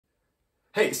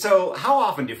Hey, so how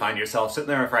often do you find yourself sitting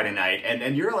there on a Friday night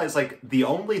and you realize like the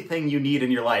only thing you need in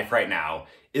your life right now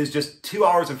is just 2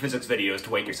 hours of physics videos to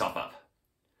wake yourself up?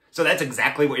 So that's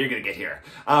exactly what you're going to get here.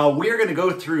 We're going to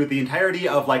go through the entirety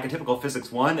of like a typical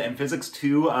Physics 1 and Physics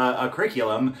 2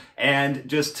 curriculum and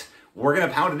just we're going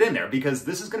to pound it in there because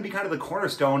this is going to be kind of the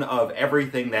cornerstone of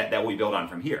everything that we build on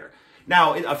from here.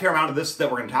 Now, a fair amount of this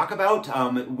that we're going to talk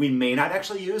about, we may not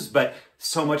actually use, but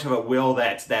so much of it will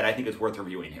that I think it's worth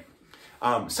reviewing here.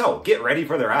 So get ready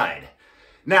for the ride.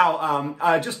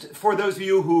 Now, just for those of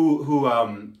you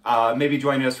who may be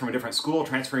joining us from a different school,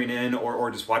 transferring in, or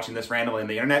just watching this randomly on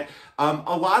the internet,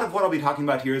 a lot of what I'll be talking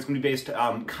about here is going to be based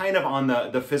kind of on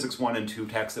the Physics 1 and 2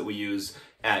 text that we use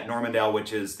at Normandale,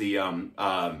 which is the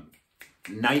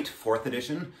Knight 4th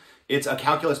edition. It's a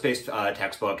calculus-based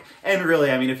textbook, and really,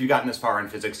 I mean, if you've gotten this far in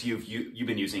physics, you've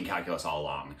been using calculus all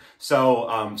along.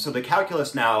 So, so the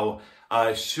calculus now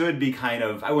should be kind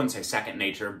of, I wouldn't say second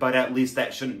nature, but at least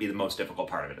that shouldn't be the most difficult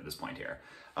part of it at this point here.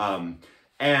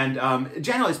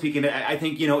 Generally speaking, I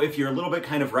think, you know, if you're a little bit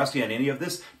kind of rusty on any of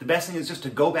this, the best thing is just to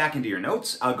go back into your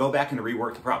notes, go back and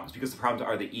rework the problems, because the problems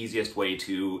are the easiest way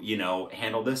to, you know,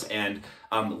 handle this. And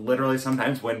literally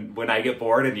sometimes when I get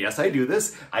bored, and yes, I do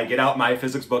this, I get out my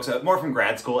physics books, more from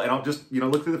grad school, and I'll just, you know,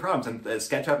 look through the problems and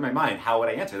sketch out in my mind, how would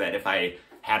I answer that if I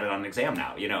had it on an exam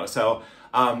now, you know? So,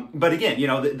 but again, you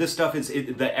know, this stuff is,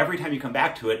 every time you come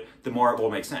back to it, the more it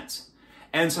will make sense.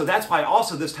 And so that's why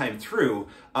also this time through,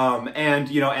 and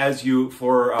you know, as you,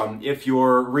 if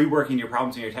you're reworking your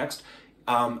problems in your text,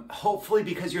 hopefully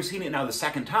because you're seeing it now the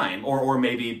second time, or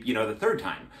maybe, you know, the third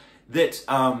time, that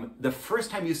the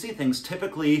first time you see things,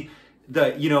 typically,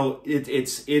 you know,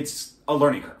 it's a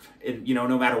learning curve, you know,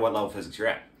 no matter what level of physics you're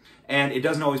at. And it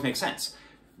doesn't always make sense.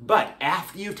 But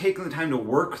after you've taken the time to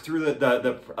work through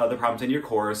the problems in your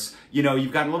course, you know,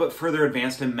 you've gotten a little bit further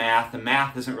advanced in math. The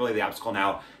math isn't really the obstacle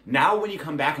now. Now when you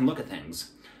come back and look at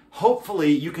things,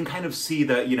 hopefully you can kind of see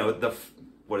the, you know,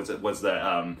 what's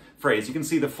the phrase? You can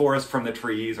see the forest from the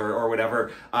trees or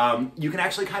whatever. You can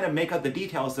actually kind of make out the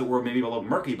details that were maybe a little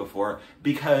murky before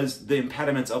because the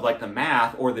impediments of like the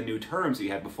math or the new terms that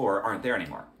you had before aren't there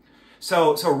anymore.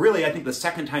 So really, I think the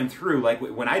second time through, like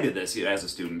when I did this as a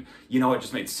student, you know, it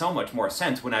just made so much more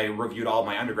sense when I reviewed all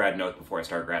my undergrad notes before I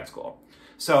started grad school.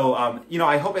 So, you know,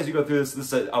 I hope as you go through this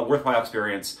is a worthwhile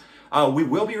experience. We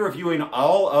will be reviewing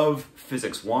all of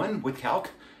Physics 1 with calc,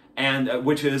 and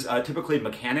which is typically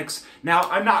mechanics. Now,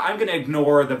 I'm going to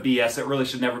ignore the BS that really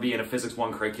should never be in a Physics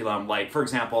 1 curriculum, like, for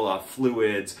example,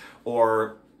 fluids,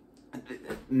 or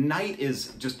Knight is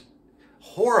just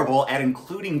horrible at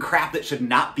including crap that should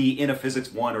not be in a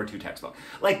Physics 1 or 2 textbook.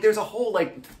 Like, there's a whole,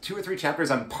 like, 2 or 3 chapters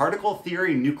on particle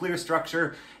theory, nuclear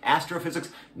structure, astrophysics.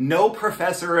 No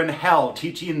professor in hell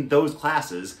teaching those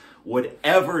classes would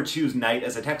ever choose Knight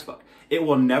as a textbook. It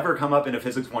will never come up in a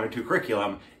Physics 1 or 2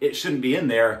 curriculum. It shouldn't be in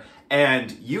there,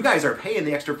 and you guys are paying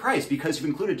the extra price because you've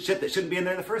included shit that shouldn't be in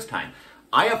there the first time.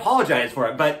 I apologize for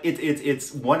it, but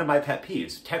it's one of my pet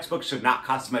peeves. Textbooks should not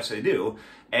cost as much as they do,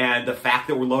 and the fact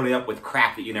that we're loading up with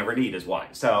crap that you never need is why.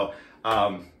 So,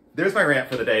 there's my rant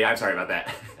for the day. I'm sorry about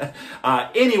that.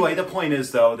 Anyway, the point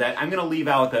is, though, that I'm going to leave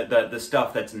out the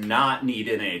stuff that's not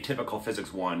needed in a typical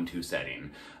Physics 1-2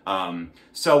 setting.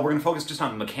 So we're going to focus just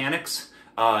on mechanics,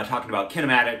 talking about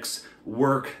kinematics,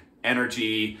 work,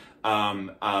 energy,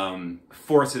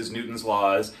 forces, Newton's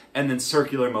laws, and then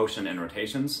circular motion and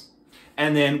rotations.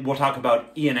 And then we'll talk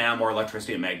about E&M, or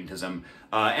electricity and magnetism,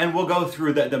 and we'll go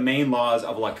through the main laws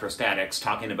of electrostatics,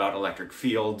 talking about electric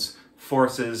fields,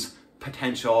 forces,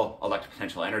 potential, electric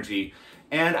potential energy,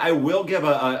 and I will give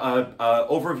a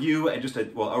overview and just a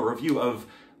review of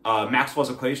Maxwell's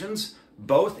equations,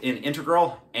 both in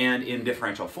integral and in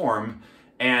differential form,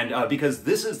 and because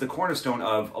this is the cornerstone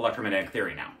of electromagnetic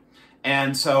theory now.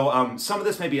 And so some of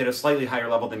this may be at a slightly higher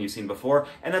level than you've seen before,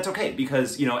 and that's okay,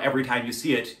 because, you know, every time you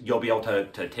see it, you'll be able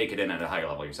to take it in at a higher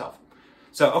level yourself.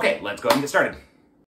 So, okay, let's go ahead and get started.